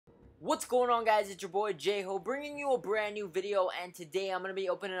What's going on, guys? It's your boy J-Ho bringing you a brand new video, and today I'm going to be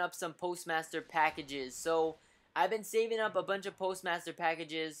opening up some Postmaster packages. So I've been saving up a bunch of Postmaster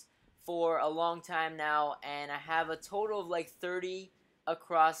packages for a long time now, and I have a total of like 30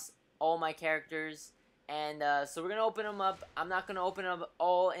 across all my characters. And so we're going to open them up. I'm not going to open them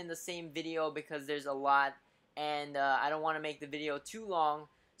all in the same video because there's a lot, and I don't want to make the video too long.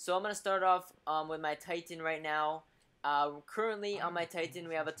 So I'm going to start off with my Titan right now. Currently on my Titan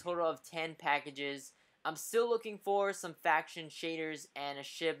we have a total of 10 packages. I'm still looking for some faction shaders and a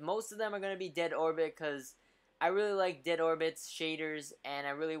ship. Most of them are going to be Dead Orbit because I really like Dead Orbit's shaders and I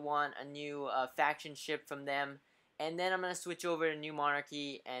really want a new faction ship from them. And then I'm going to switch over to New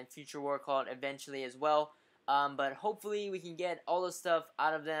Monarchy and Future War Cult eventually as well. But hopefully we can get all the stuff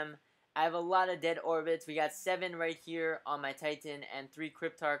out of them. I have a lot of Dead Orbits. We got 7 right here on my Titan and 3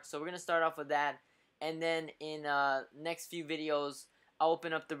 Cryptarchs. So we're going to start off with that. And then in next few videos, I'll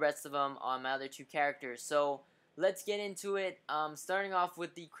open up the rest of them on my other 2 characters. So let's get into it. Starting off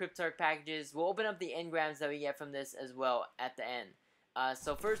with the Cryptarch packages, we'll open up the engrams that we get from this as well at the end.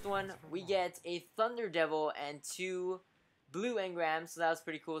 So first one, we get a Thunder Devil and 2 blue engrams. So that was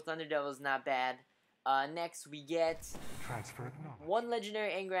pretty cool. Thunder Devil is not bad. Next, we get 1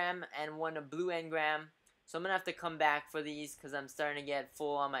 legendary engram and 1 blue engram. So I'm going to have to come back for these because I'm starting to get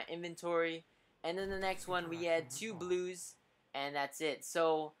full on my inventory. And then the next one, we had 2 blues, and that's it.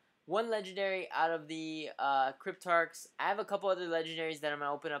 So, 1 legendary out of the Cryptarchs. I have a couple other legendaries that I'm going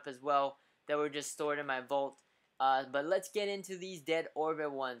to open up as well that were just stored in my vault. But let's get into these Dead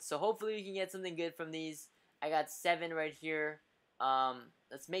Orbit ones. So, hopefully we can get something good from these. I got 7 right here.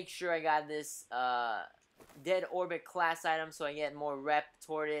 Let's make sure I got this Dead Orbit class item so I get more rep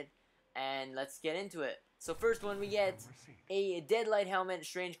toward it. And let's get into it. So first one, we get a Deadlight Helmet,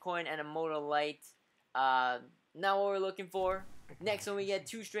 Strange Coin, and a Modal Light. Not what we're looking for. Next one, we get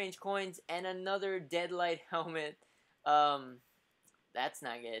 2 Strange Coins and another Deadlight Helmet. That's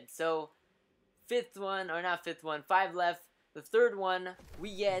not good. So, 5th one, or not 5th one, 5 left. The 3rd one,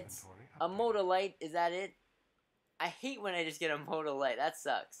 we get a Modal Light. Is that it? I hate when I just get a Modal Light. That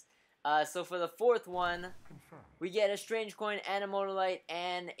sucks. So for the 4th one, we get a Strange Coin and a Modal Light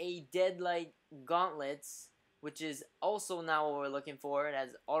and a Deadlight Gauntlets, which is also not what we're looking for. It has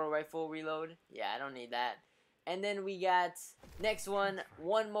auto rifle reload. Yeah, I don't need that. And then we got next one,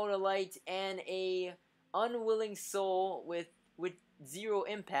 1 Modal Light and a Unwilling Soul with 0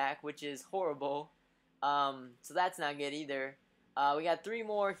 impact, which is horrible. So that's not good either. We got 3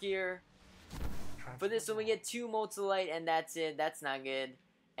 more here. For this one, we get 2 Modal Light and that's it. That's not good.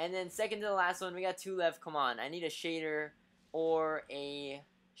 And then second to the last one, we got 2 left. Come on, I need a shader or a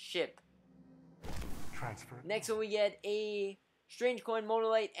ship. Next one, we get a Strange Coin, Modal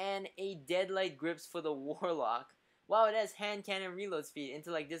Light, and a Deadlight Grips for the Warlock. Wow, it has hand cannon reload speed,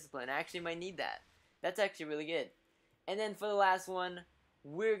 Intellect Discipline. I actually might need that. That's actually really good. And then for the last one,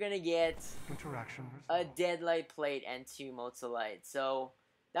 we're gonna get a Deadlight Plate and 2 Modal Light. So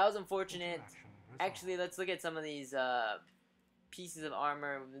that was unfortunate. Actually, let's look at some of these pieces of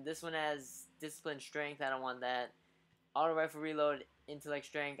armor. This one has Discipline Strength. I don't want that. Auto Rifle Reload, Intellect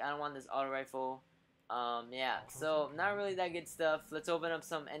Strength. I don't want this Auto Rifle. Yeah, so not really that good stuff. Let's open up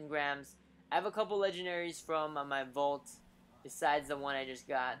some engrams. I have a couple legendaries from my vault besides the one I just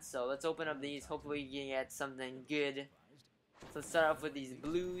got. So let's open up these. Hopefully we can get something good. So let's start off with these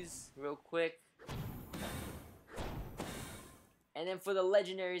blues real quick. And then for the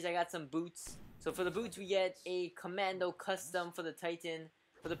legendaries, I got some boots. So for the boots, we get a Commando Custom for the Titan.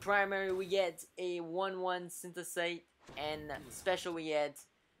 For the primary, we get a 1-1 Synthesite. And special, we get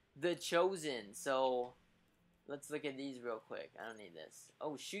the Chosen. So let's look at these real quick. I don't need this.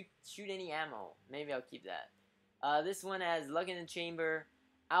 Oh, shoot any ammo. Maybe I'll keep that. This one has Luck in the Chamber,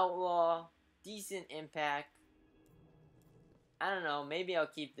 Outlaw, Decent Impact. I don't know. Maybe I'll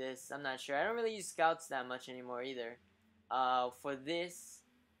keep this. I'm not sure. I don't really use Scouts that much anymore either. For this,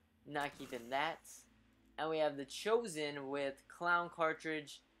 not keeping that. And we have the Chosen with Clown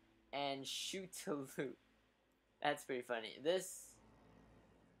Cartridge and Shoot to Loot. That's pretty funny.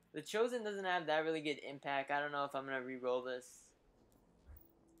 The Chosen doesn't have that really good impact. I don't know if I'm going to re-roll this.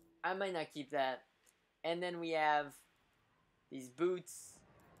 I might not keep that. And then we have these boots,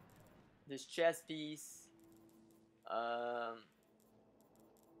 this chest piece,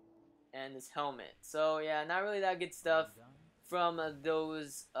 and this helmet. So yeah, not really that good stuff from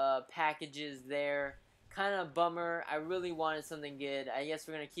those packages there. Kind of bummer. I really wanted something good. I guess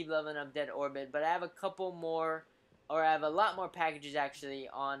we're going to keep leveling up Dead Orbit. But I have a couple more, or I have a lot more packages actually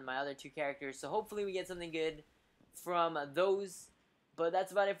on my other 2 characters. So hopefully we get something good from those. But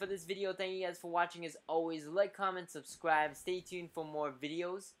that's about it for this video. Thank you guys for watching. As always, like, comment, subscribe. Stay tuned for more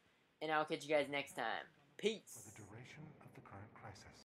videos. and I'll catch you guys next time. For the Peace. duration